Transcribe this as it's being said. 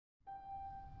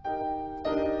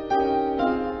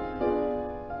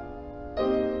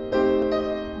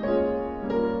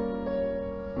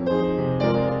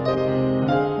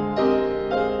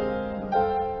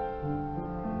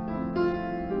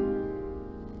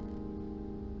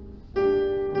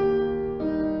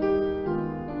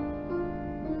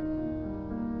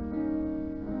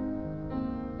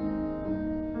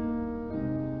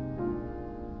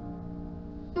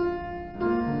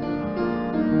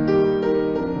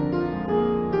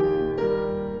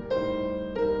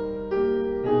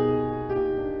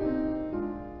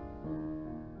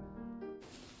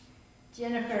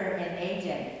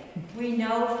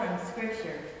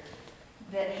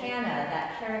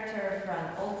character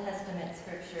from Old Testament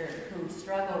scripture who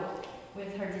struggled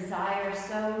with her desire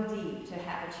so deep to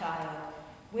have a child.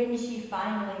 When she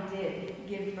finally did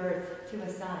give birth to a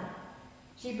son,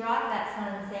 she brought that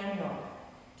son, Samuel,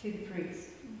 to the priest,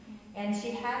 and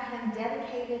she had him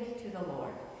dedicated to the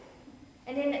Lord.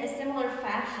 And in a similar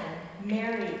fashion,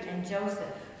 Mary and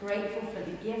Joseph, grateful for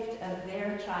the gift of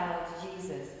their child,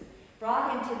 Jesus,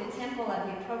 brought him to the temple at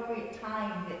the appropriate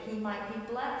time that he might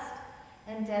be blessed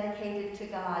and dedicated to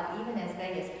God, even as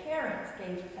they as parents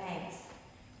gave thanks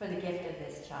for the gift of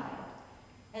this child.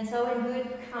 And so in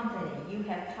good company, you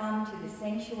have come to the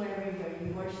sanctuary where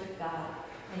you worship God,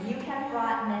 and you have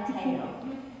brought Mateo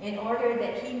in order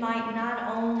that he might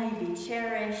not only be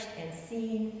cherished and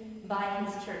seen by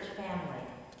his church family,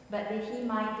 but that he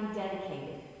might be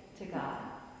dedicated to God.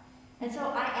 And so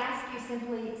I ask you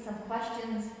simply some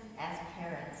questions as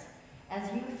parents, as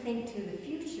you think to the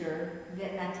future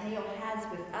that Mateo has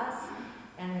with us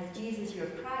and with Jesus your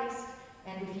Christ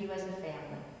and with you as a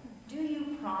family. Do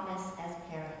you promise as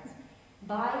parents,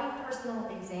 by personal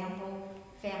example,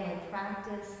 family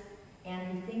practice,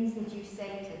 and the things that you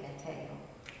say to Mateo,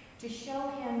 to show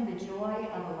him the joy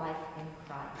of a life in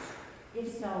Christ?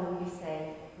 If so, will you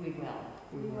say, we will?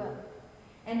 We will.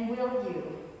 And will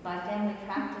you, by family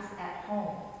practice at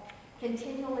home,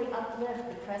 continually uplift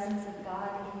the presence of God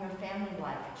in your family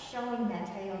life, showing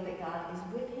Mateo that God is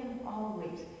with him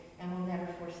always and will never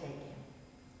forsake him?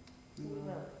 We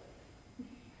will.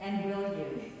 And will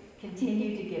you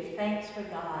continue to give thanks for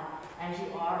God as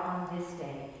you are on this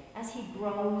day, as he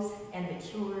grows and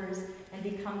matures and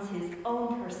becomes his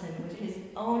own person with his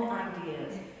own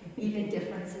ideas, even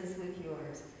differences with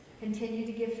yours? Continue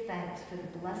to give thanks for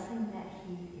the blessing that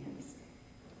he is.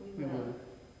 We will.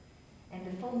 And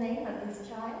the full name of this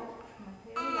child?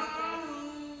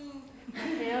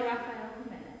 Mateo Rafael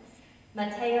Jimenez.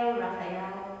 Mateo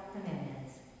Rafael Jimenez.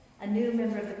 A new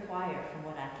member of the choir, from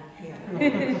what I can hear.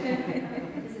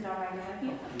 Is it all right?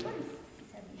 Yeah, of course.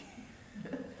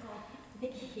 I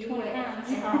think he 20 weighs, pounds.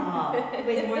 he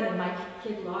weighs more than my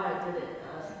kid Laura did at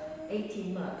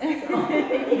 18 months. So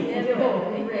he's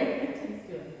doing great. He's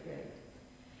doing great.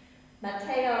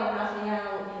 Mateo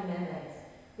Rafael Jimenez,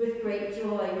 with great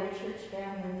joy, your church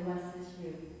family blesses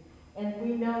you. And we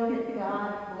know that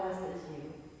God blesses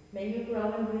you. May you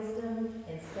grow in wisdom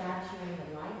and stature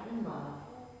in the light and love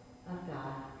of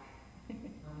God.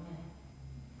 Amen.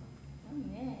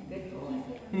 Amen. Good boy.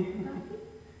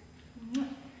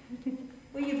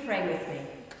 Will you pray with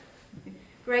me?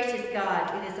 Gracious God,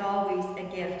 it is always a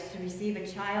gift to receive a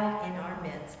child in our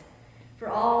midst. For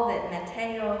all that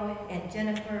Mateo and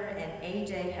Jennifer and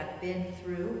AJ have been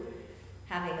through,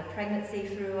 having a pregnancy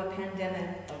through a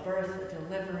pandemic, a birth, a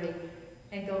delivery,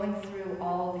 and going through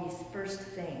all these first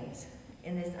things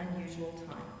in this unusual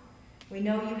time. We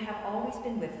know you have always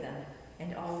been with them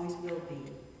and always will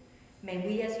be. May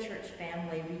we as church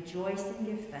family rejoice and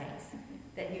give thanks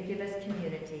that you give us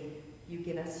community, you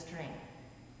give us strength,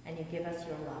 and you give us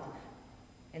your love.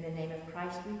 In the name of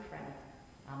Christ we pray.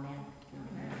 Amen.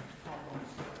 Amen.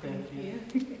 Thank you.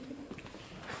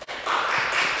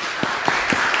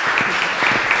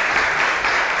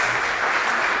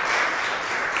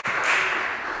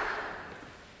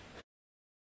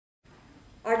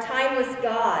 Our timeless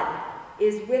God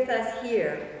is with us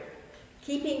here,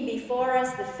 keeping before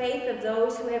us the faith of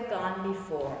those who have gone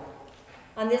before.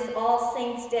 On this All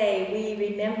Saints' Day, we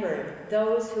remember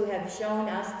those who have shown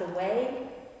us the way,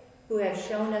 who have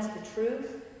shown us the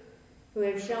truth, who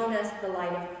have shown us the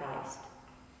light of Christ.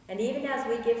 And even as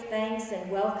we give thanks and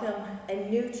welcome a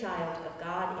new child of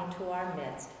God into our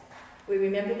midst, we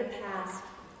remember the past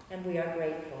and we are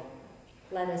grateful.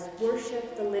 Let us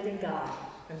worship the living God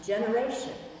from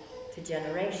generation to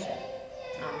generation.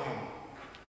 Amen.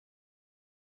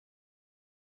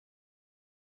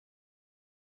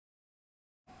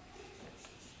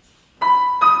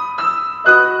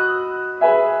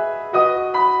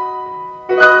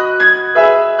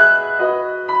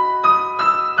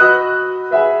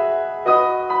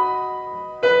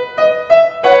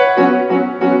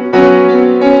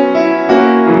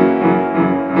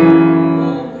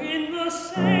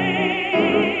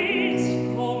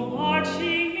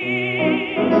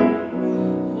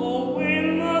 Oh,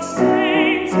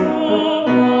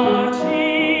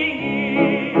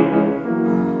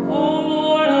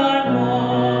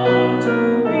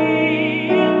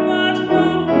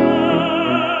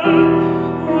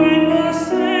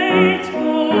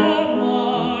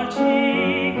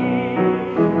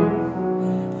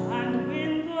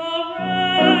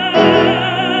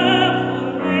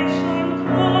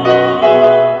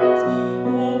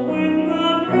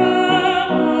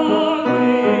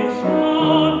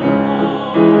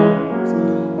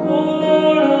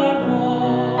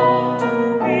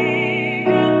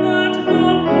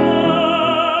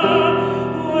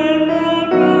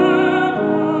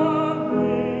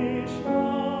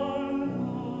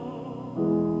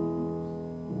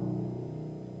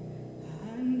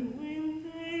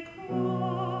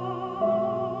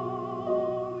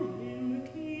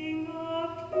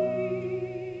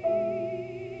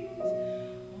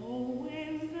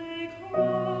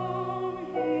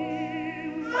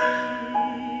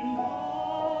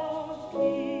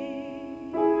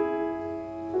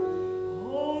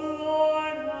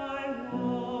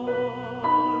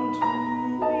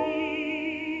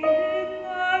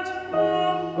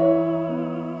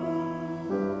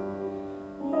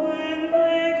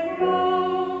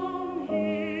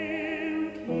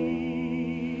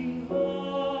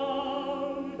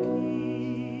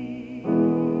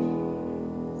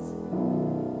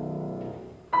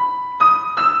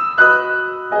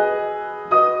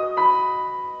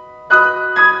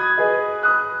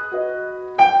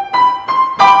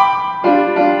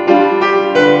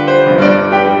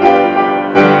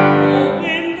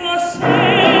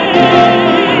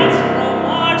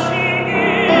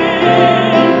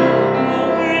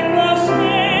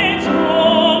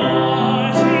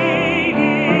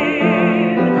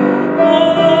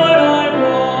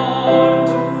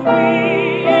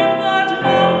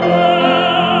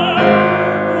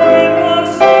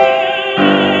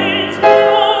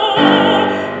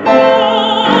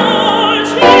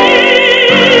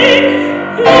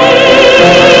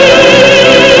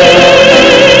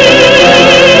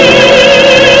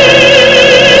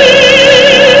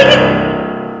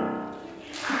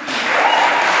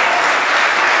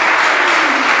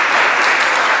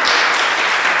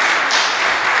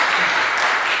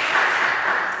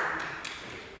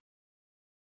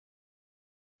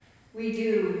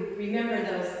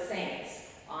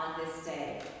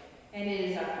 and it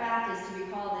is our practice to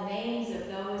recall the names of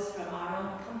those from our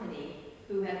own company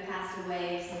who have passed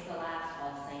away since the last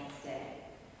All Saints' Day.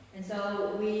 And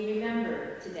so we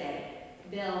remember today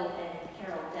Bill and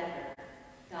Carol Decker,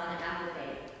 Donna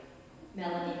Applegate,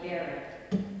 Melanie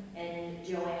Barrett, and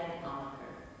Joanne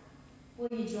Amaker. Will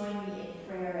you join me in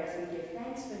prayer as we give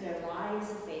thanks for their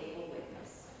lives of faithful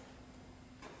witness?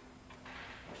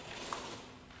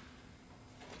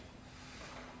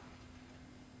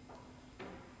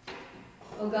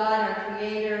 O God, our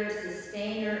Creator,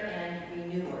 Sustainer, and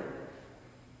Renewer,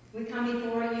 we come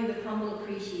before you with humble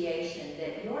appreciation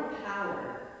that your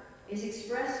power is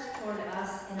expressed toward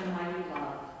us in a mighty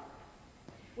love.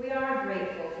 We are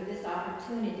grateful for this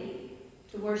opportunity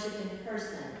to worship in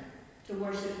person, to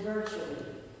worship virtually,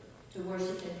 to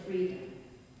worship in freedom.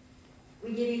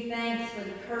 We give you thanks for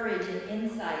the courage and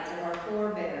insights of our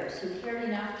forebears who cared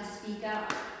enough to speak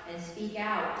up and speak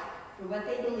out for what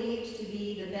they believed to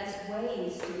be the best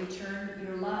ways to return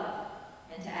your love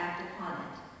and to act upon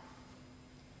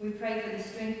it. We pray for the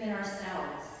strength in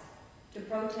ourselves to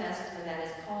protest when that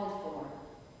is called for,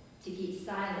 to keep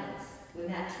silence when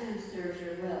that too serves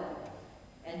your will,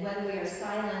 and whether we are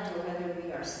silent or whether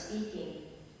we are speaking,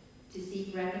 to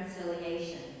seek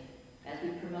reconciliation as we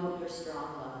promote your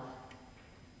strong love.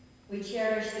 We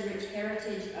cherish the rich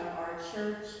heritage of our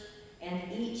church and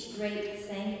each great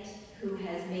saint who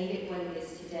has made it what it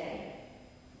is today.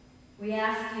 We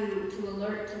ask you to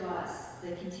alert to us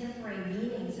the contemporary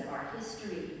meanings of our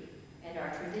history and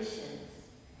our traditions,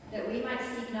 that we might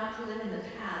seek not to live in the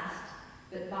past,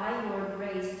 but by your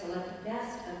grace to let the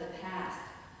best of the past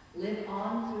live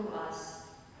on through us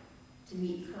to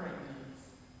meet current needs.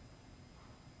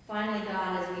 Finally,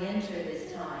 God, as we enter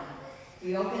this time,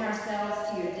 we open ourselves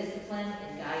to your discipline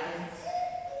and guidance.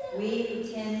 We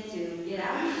who tend to get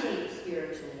out of shape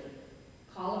spiritually,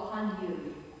 call upon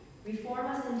you, reform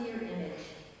us into your image,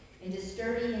 into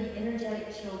sturdy and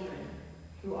energetic children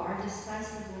who are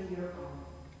decisively your own.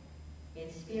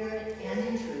 In spirit and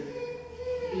in truth,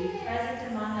 be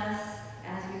present among us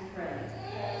as we pray.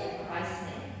 In Christ's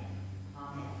name,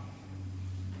 amen.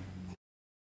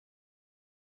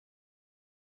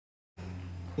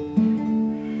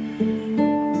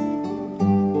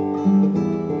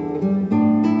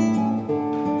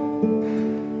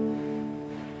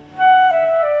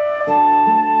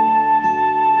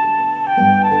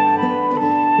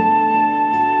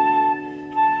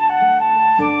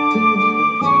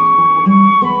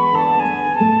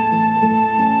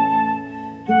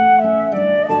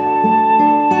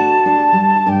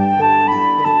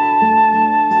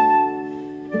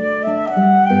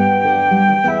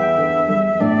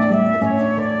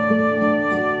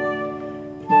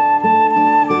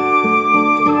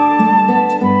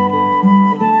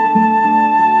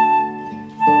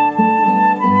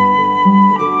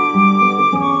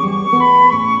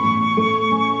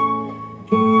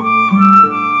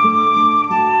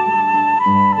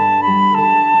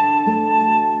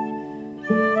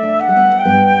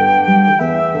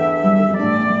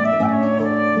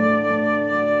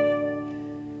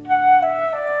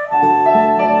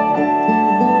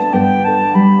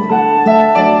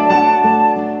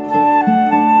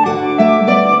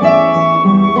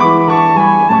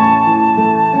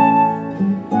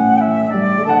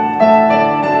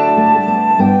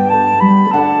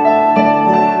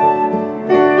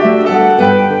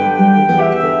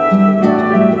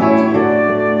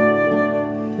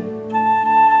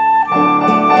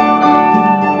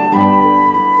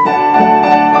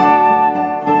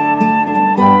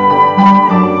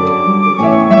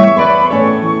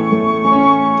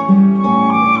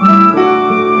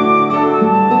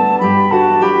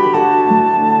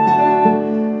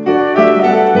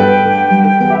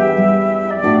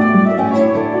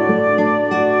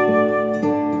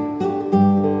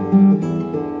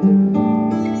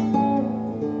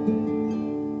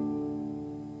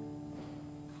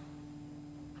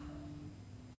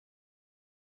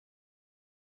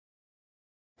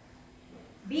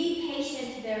 Be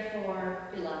patient, therefore,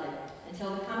 beloved,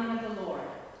 until the coming of the Lord.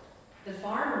 The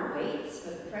farmer waits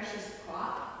for the precious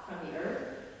crop from the earth.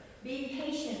 Be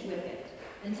patient with it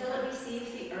until it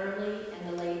receives the early and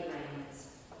the late rains.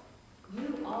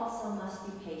 You also must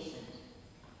be patient.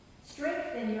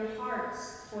 Strengthen your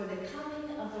hearts, for the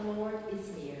coming of the Lord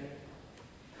is near.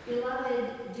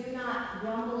 Beloved, do not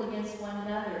grumble against one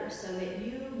another, so that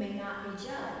you may not be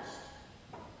judged.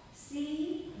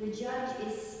 See, the judge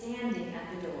is standing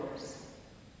at the doors.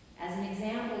 As an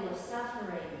example of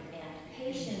suffering and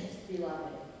patience,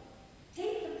 beloved,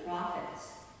 take the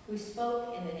prophets who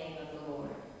spoke in the name of the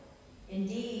Lord.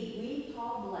 Indeed, we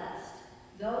call blessed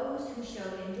those who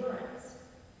showed endurance.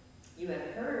 You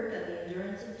have heard of the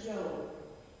endurance of Job,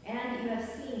 and you have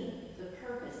seen the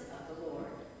purpose of the Lord,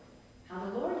 how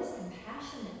the Lord is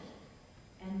compassionate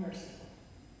and merciful.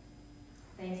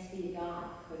 Thanks be to God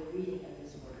for the reading of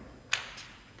his word.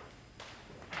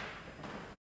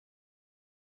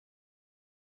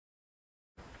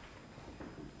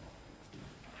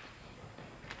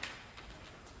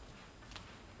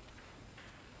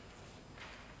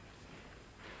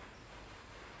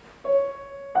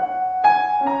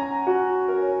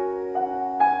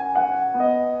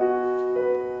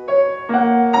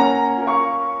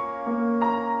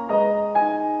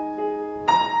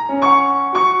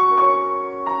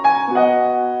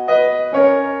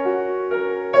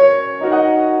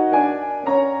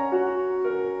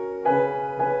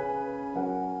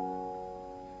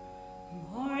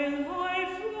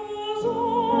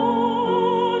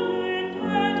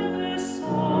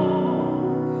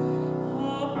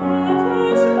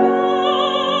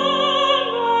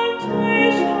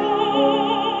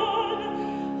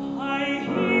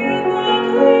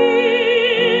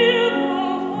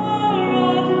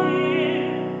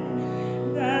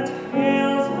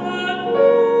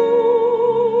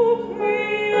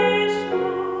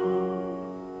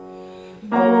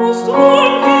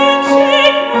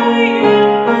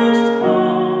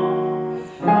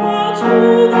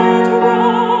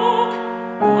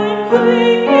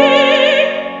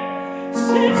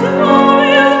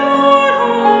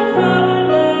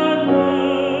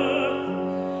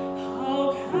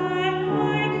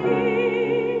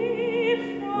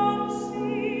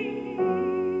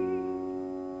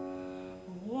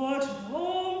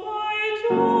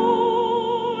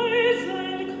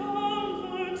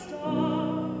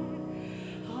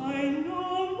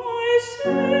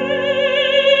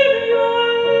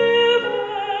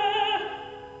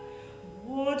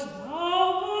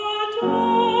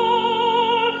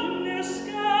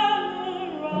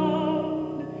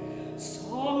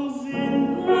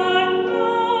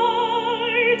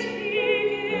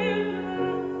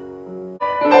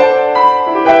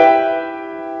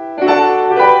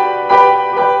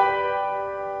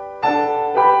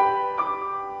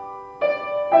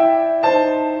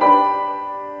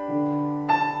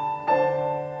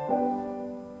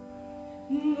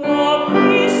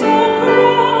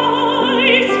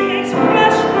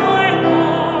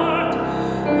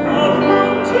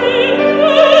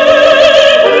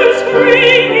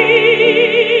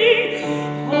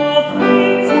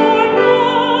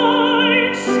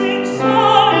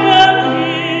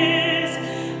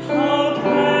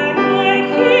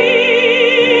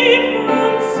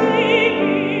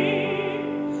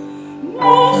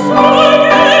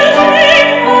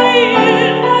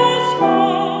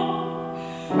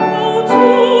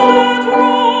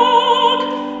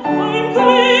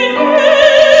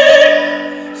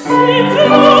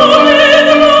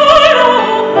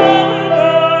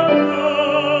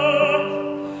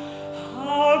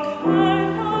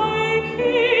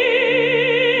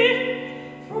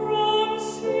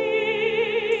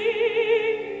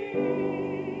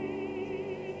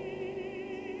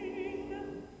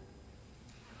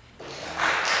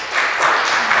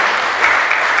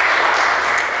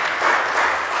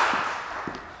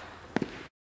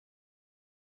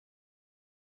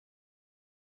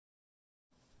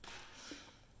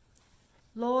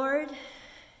 Lord,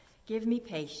 give me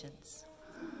patience.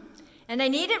 And I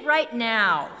need it right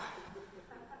now.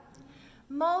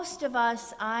 Most of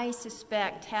us, I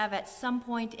suspect, have at some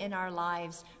point in our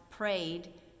lives prayed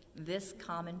this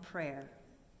common prayer.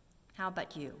 How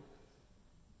about you?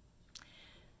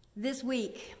 This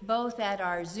week, both at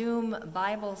our Zoom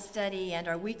Bible study and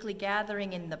our weekly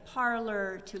gathering in the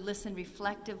parlor to listen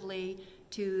reflectively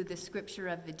to the scripture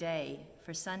of the day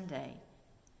for Sunday,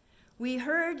 we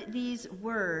heard these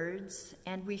words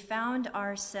and we found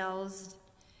ourselves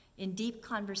in deep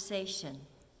conversation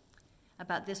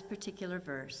about this particular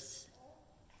verse.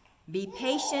 Be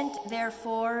patient,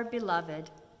 therefore,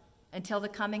 beloved, until the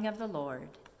coming of the Lord.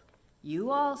 You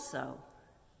also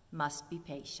must be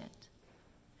patient.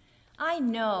 I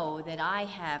know that I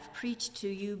have preached to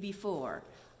you before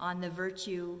on the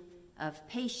virtue of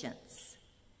patience,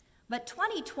 but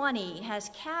 2020 has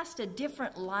cast a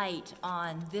different light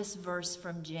on this verse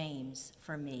from James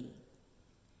for me.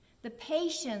 The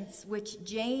patience which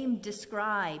James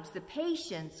describes, the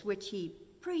patience which he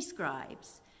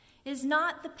prescribes, is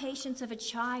not the patience of a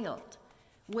child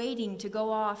waiting to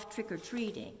go off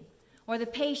trick-or-treating, or the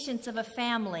patience of a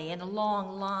family in a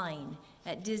long line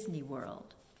at Disney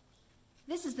World.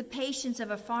 This is the patience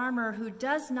of a farmer who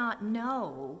does not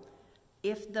know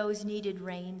if those needed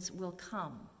rains will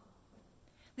come.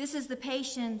 This is the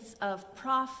patience of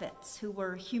prophets who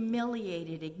were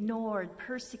humiliated, ignored,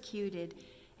 persecuted,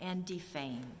 and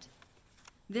defamed.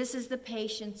 This is the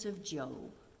patience of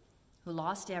Job, who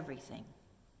lost everything: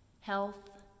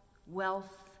 health,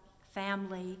 wealth,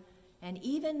 family, and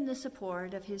even the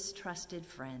support of his trusted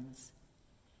friends.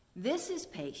 This is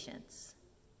patience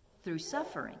through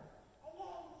suffering.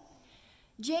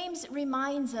 James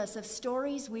reminds us of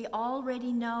stories we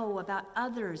already know about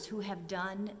others who have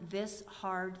done this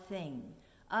hard thing,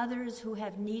 others who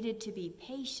have needed to be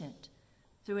patient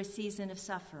through a season of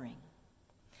suffering.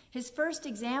 His first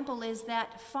example is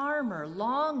that farmer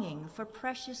longing for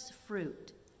precious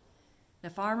fruit. The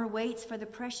farmer waits for the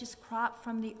precious crop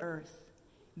from the earth,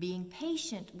 being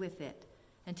patient with it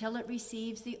until it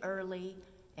receives the early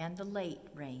and the late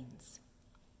rains.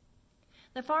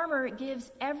 The farmer gives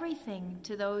everything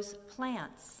to those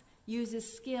plants,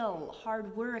 uses skill,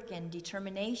 hard work, and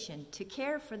determination to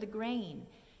care for the grain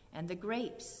and the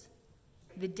grapes,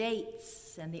 the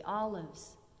dates and the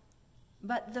olives.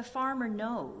 But the farmer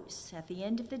knows at the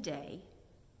end of the day,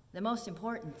 the most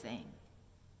important thing,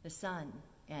 the sun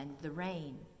and the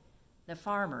rain, the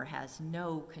farmer has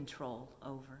no control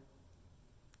over.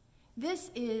 This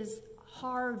is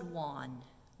hard-won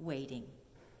waiting,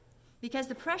 because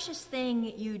the precious thing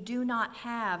you do not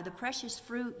have, the precious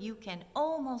fruit you can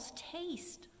almost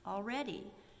taste already,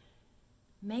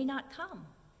 may not come.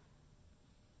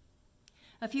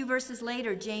 A few verses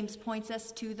later, James points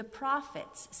us to the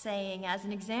prophets, saying, as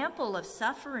an example of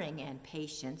suffering and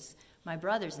patience, my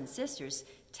brothers and sisters,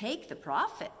 take the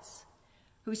prophets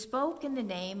who spoke in the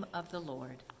name of the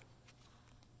Lord.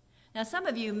 Now, some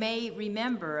of you may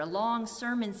remember a long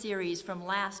sermon series from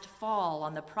last fall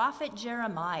on the prophet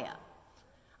Jeremiah.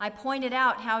 I pointed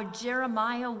out how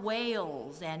Jeremiah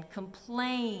wails and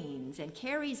complains and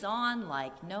carries on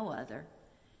like no other.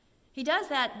 He does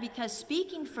that because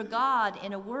speaking for God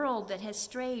in a world that has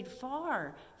strayed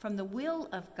far from the will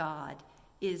of God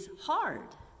is hard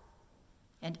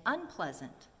and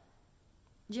unpleasant.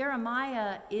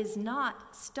 Jeremiah is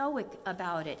not stoic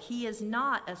about it. He is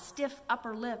not a stiff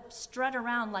upper lip, strut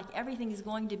around like everything is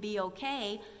going to be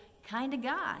okay kind of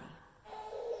guy.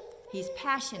 He's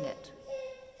passionate.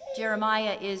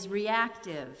 Jeremiah is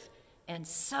reactive and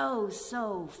so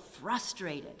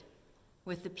frustrated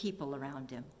with the people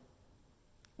around him.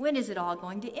 When is it all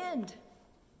going to end?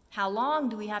 How long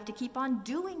do we have to keep on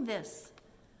doing this?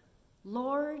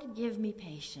 Lord, give me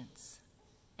patience.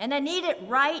 And I need it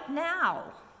right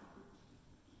now.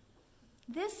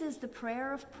 This is the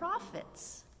prayer of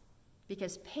prophets,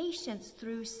 because patience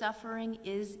through suffering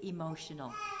is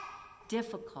emotional,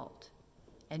 difficult,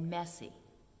 and messy.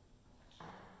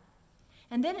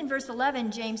 And then in verse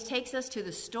 11, James takes us to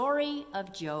the story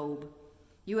of Job.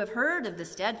 You have heard of the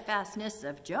steadfastness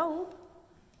of Job.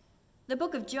 The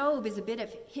book of Job is a bit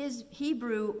of his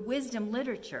Hebrew wisdom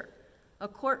literature, a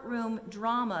courtroom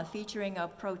drama featuring a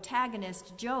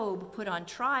protagonist, Job, put on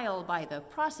trial by the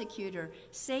prosecutor,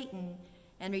 Satan,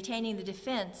 and retaining the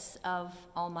defense of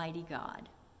Almighty God.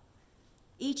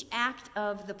 Each act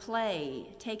of the play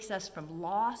takes us from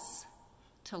loss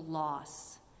to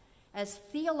loss, as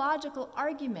theological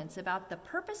arguments about the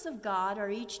purpose of God are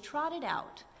each trotted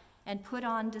out and put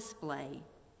on display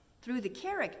through the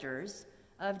characters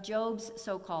of Job's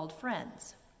so-called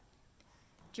friends.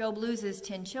 Job loses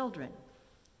 10 children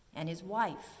and his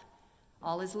wife,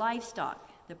 all his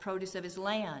livestock, the produce of his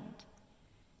land.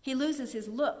 He loses his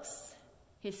looks.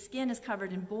 His skin is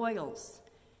covered in boils.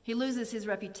 He loses his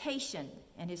reputation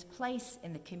and his place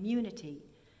in the community.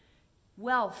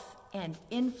 Wealth and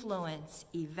influence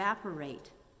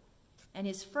evaporate, and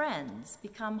his friends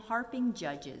become harping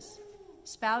judges,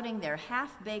 spouting their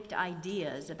half-baked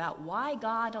ideas about why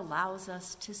God allows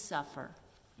us to suffer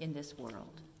in this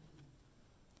world.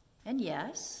 And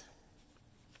yes,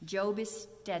 Job is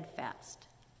steadfast,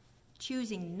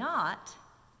 choosing not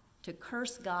to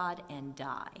curse God and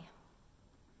die.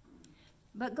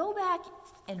 But go back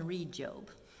and read Job.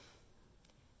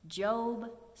 Job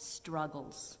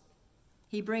struggles.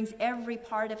 He brings every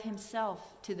part of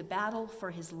himself to the battle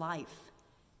for his life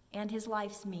and his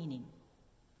life's meaning.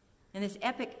 And this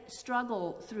epic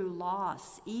struggle through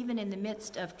loss, even in the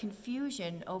midst of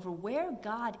confusion over where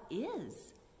God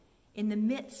is, in the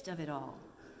midst of it all.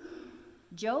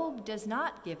 Job does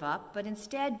not give up, but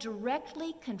instead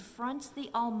directly confronts the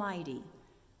Almighty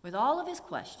with all of his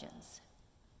questions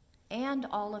and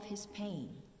all of his pain.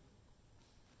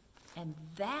 And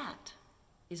that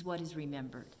is what is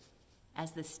remembered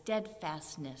as the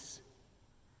steadfastness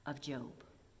of Job.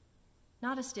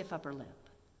 Not a stiff upper lip,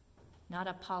 not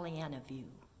a Pollyanna view.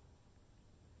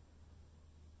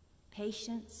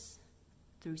 Patience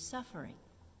through suffering.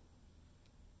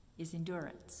 is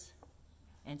endurance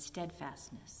and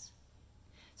steadfastness.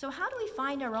 So how do we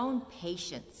find our own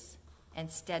patience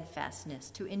and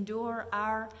steadfastness to endure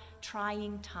our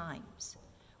trying times?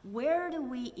 Where do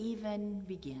we even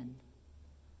begin?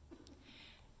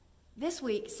 This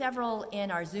week, several in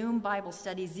our Zoom Bible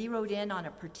study zeroed in on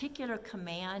a particular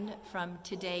command from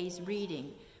today's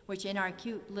reading, which in our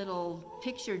cute little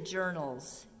picture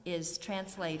journals is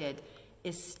translated,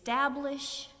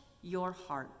 "Establish your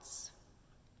hearts."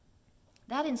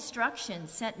 That instruction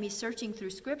sent me searching through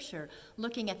Scripture,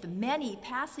 looking at the many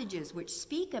passages which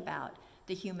speak about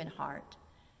the human heart,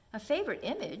 a favorite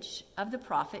image of the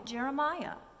prophet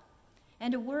Jeremiah,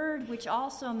 and a word which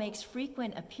also makes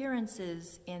frequent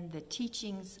appearances in the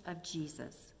teachings of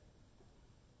Jesus.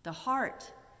 The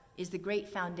heart is the great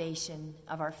foundation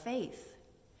of our faith.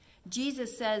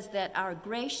 Jesus says that our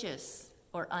gracious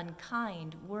or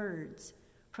unkind words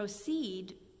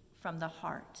proceed from the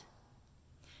heart.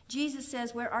 Jesus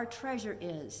says where our treasure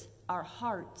is, our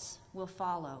hearts will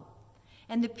follow.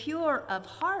 And the pure of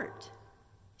heart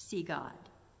see God.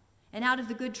 And out of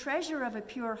the good treasure of a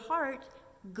pure heart,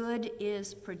 good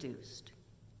is produced.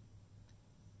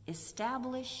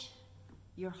 Establish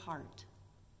your heart,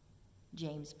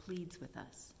 James pleads with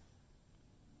us.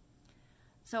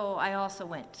 So I also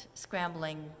went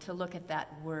scrambling to look at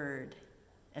that word,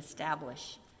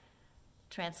 establish,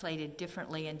 translated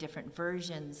differently in different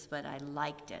versions, but I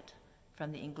liked it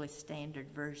from the English Standard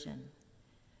Version.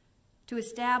 To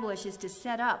establish is to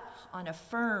set up on a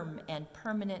firm and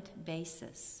permanent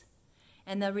basis.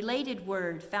 And the related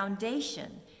word,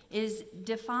 foundation, is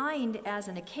defined as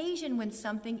an occasion when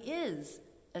something is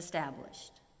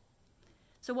established.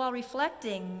 So while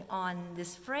reflecting on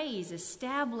this phrase,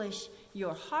 establish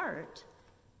your heart,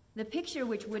 the picture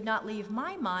which would not leave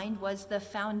my mind was the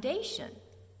foundation,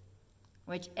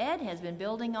 which Ed has been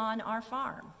building on our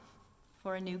farm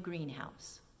for a new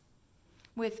greenhouse.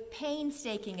 With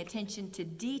painstaking attention to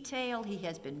detail, he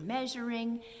has been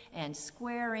measuring and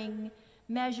squaring,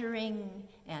 measuring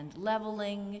and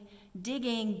leveling,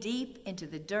 digging deep into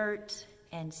the dirt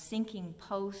and sinking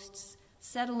posts,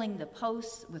 settling the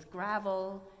posts with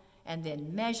gravel, and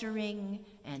then measuring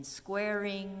and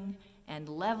squaring and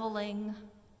leveling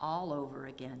all over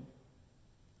again.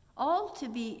 All to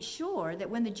be sure that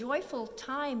when the joyful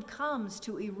time comes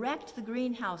to erect the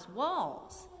greenhouse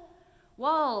walls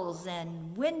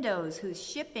and windows whose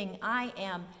shipping I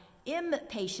am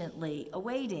impatiently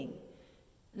awaiting,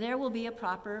 there will be a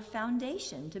proper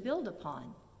foundation to build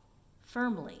upon,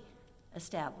 firmly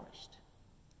established.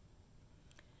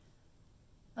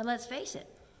 But let's face it,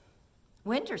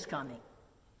 winter's coming.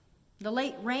 The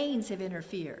late rains have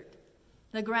interfered.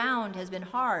 The ground has been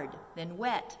hard, then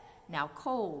wet, now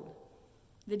cold.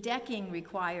 The decking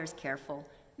requires careful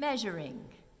measuring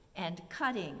and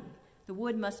cutting. The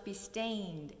wood must be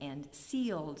stained and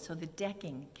sealed so the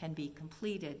decking can be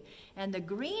completed. And the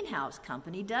greenhouse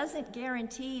company doesn't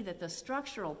guarantee that the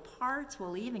structural parts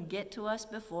will even get to us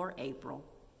before April.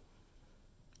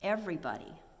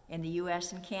 Everybody in the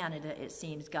U.S. and Canada, it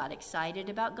seems, got excited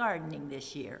about gardening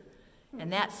this year.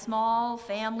 And that small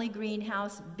family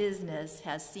greenhouse business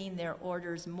has seen their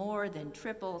orders more than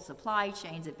triple. Supply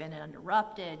chains have been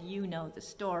interrupted. You know the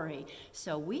story.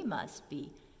 So we must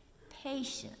be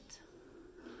patient.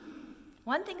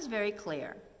 One thing's very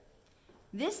clear.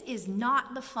 This is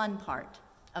not the fun part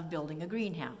of building a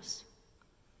greenhouse.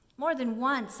 More than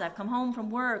once, I've come home from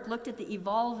work, looked at the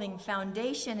evolving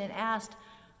foundation, and asked,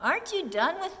 "Aren't you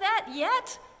done with that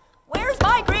yet? Where's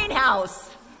my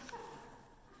greenhouse?"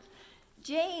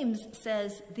 James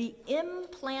says the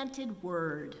implanted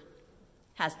word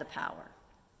has the power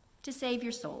to save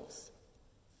your souls.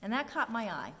 And that caught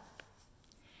my eye.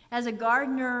 As a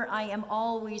gardener, I am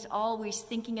always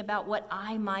thinking about what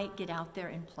I might get out there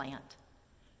and plant.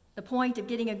 The point of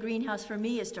getting a greenhouse for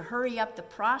me is to hurry up the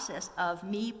process of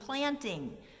me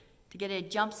planting, to get a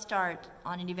jump start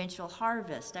on an eventual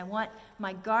harvest. I want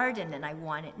my garden and I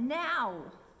want it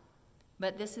now.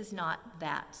 But this is not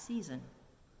that season.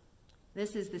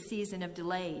 This is the season of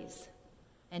delays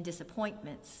and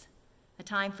disappointments, a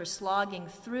time for slogging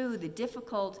through the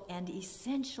difficult and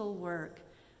essential work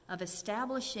of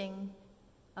establishing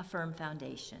a firm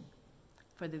foundation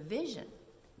for the vision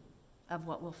of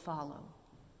what will follow.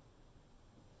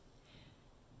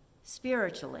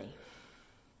 Spiritually,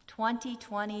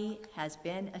 2020 has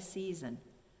been a season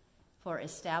for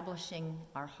establishing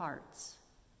our hearts,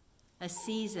 a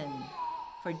season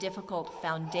for difficult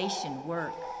foundation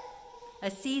work, a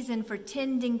season for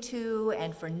tending to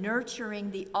and for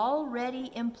nurturing the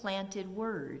already implanted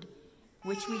word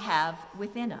which we have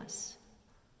within us.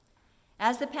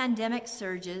 As the pandemic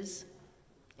surges,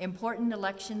 Important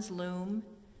elections loom,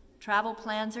 travel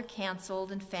plans are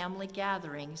canceled, and family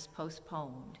gatherings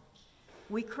postponed.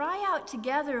 We cry out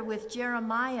together with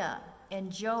Jeremiah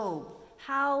and Job,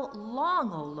 "How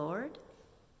long, O Lord?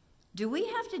 Do we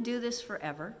have to do this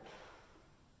forever?"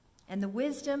 And the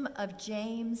wisdom of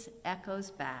James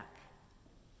echoes back,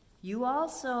 "You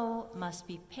also must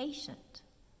be patient,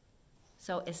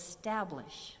 so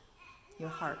establish your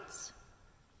hearts."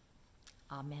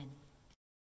 Amen.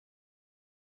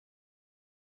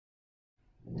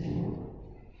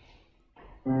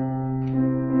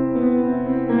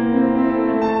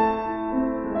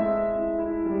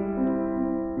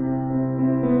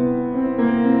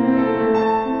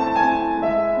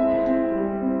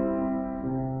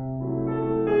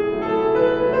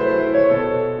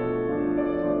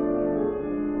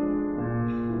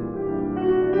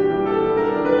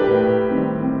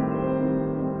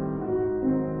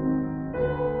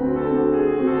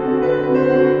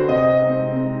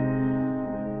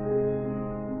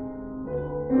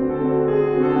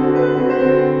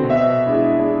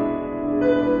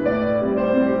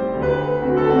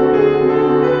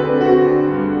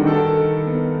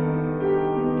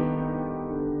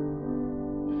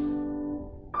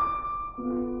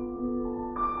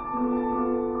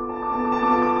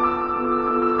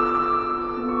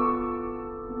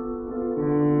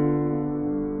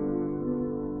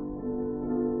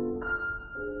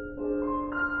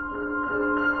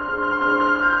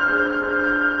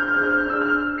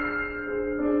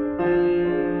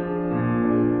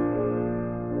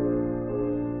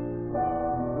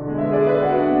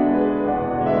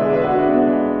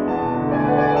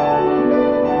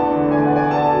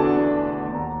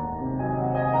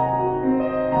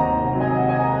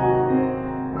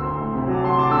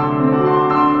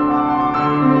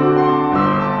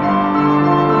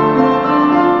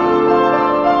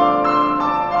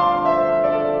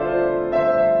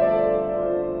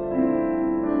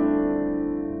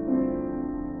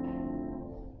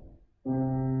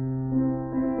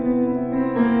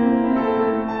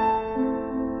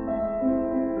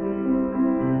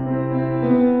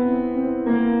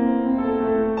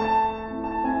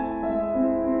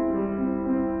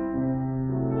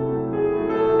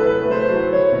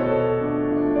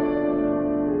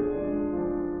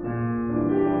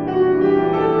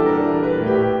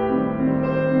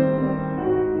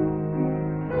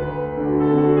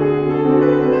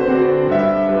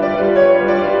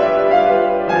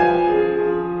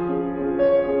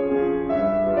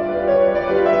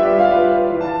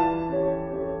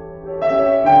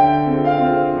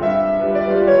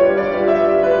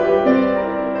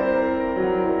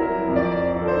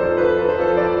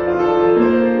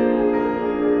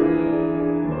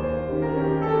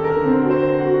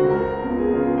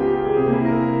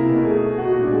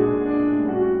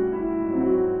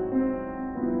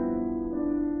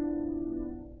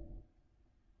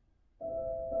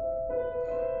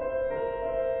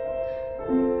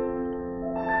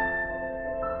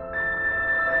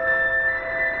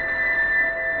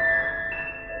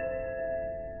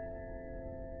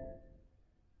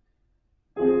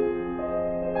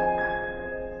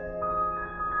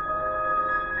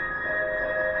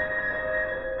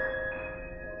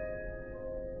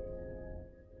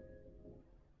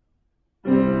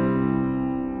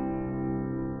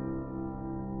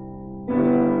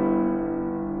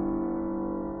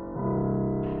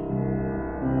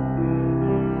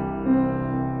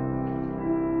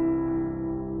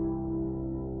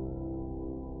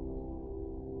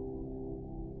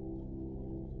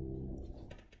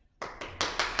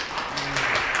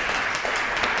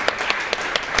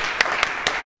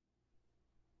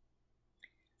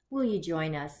 Will you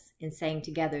join us in saying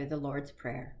together the Lord's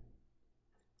Prayer?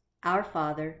 Our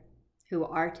Father, who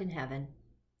art in heaven,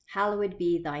 hallowed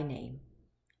be thy name.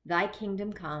 Thy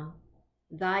kingdom come,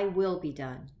 thy will be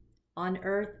done, on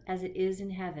earth as it is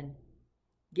in heaven.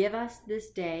 Give us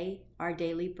this day our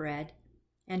daily bread,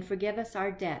 and forgive us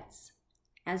our debts,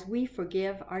 as we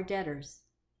forgive our debtors.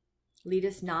 Lead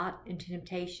us not into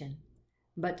temptation,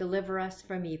 but deliver us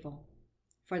from evil.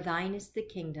 For thine is the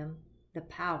kingdom, the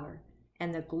power,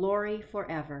 and the glory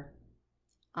forever.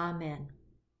 Amen.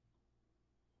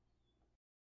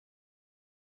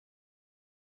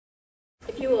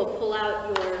 If you will pull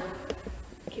out your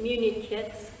communion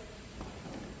kits,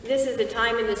 this is the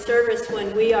time in the service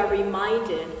when we are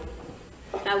reminded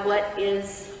that what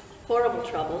is horrible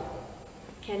trouble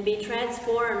can be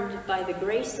transformed by the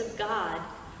grace of God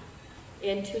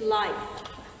into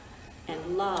life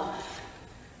and love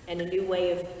and a new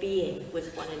way of being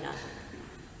with one another.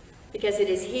 Because it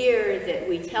is here that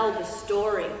we tell the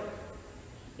story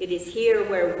It is here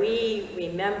where we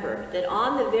remember that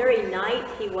on the very night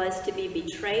he was to be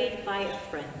betrayed by a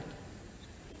friend,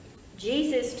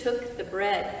 Jesus took the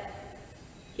bread,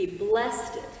 he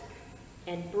blessed it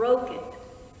and broke it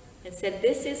and said,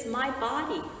 "This is my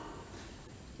body,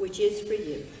 which is for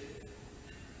you.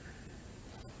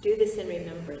 Do this in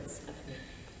remembrance of me."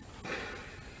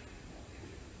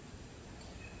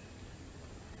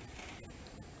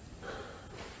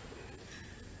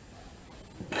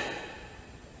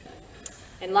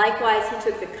 And likewise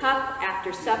he took the cup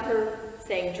after supper,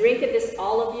 saying, "Drink of this,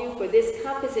 all of you, for this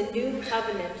cup is a new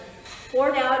covenant,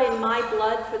 poured out in my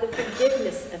blood for the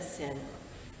forgiveness of sin.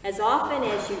 As often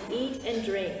as you eat and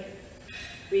drink,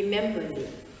 remember me."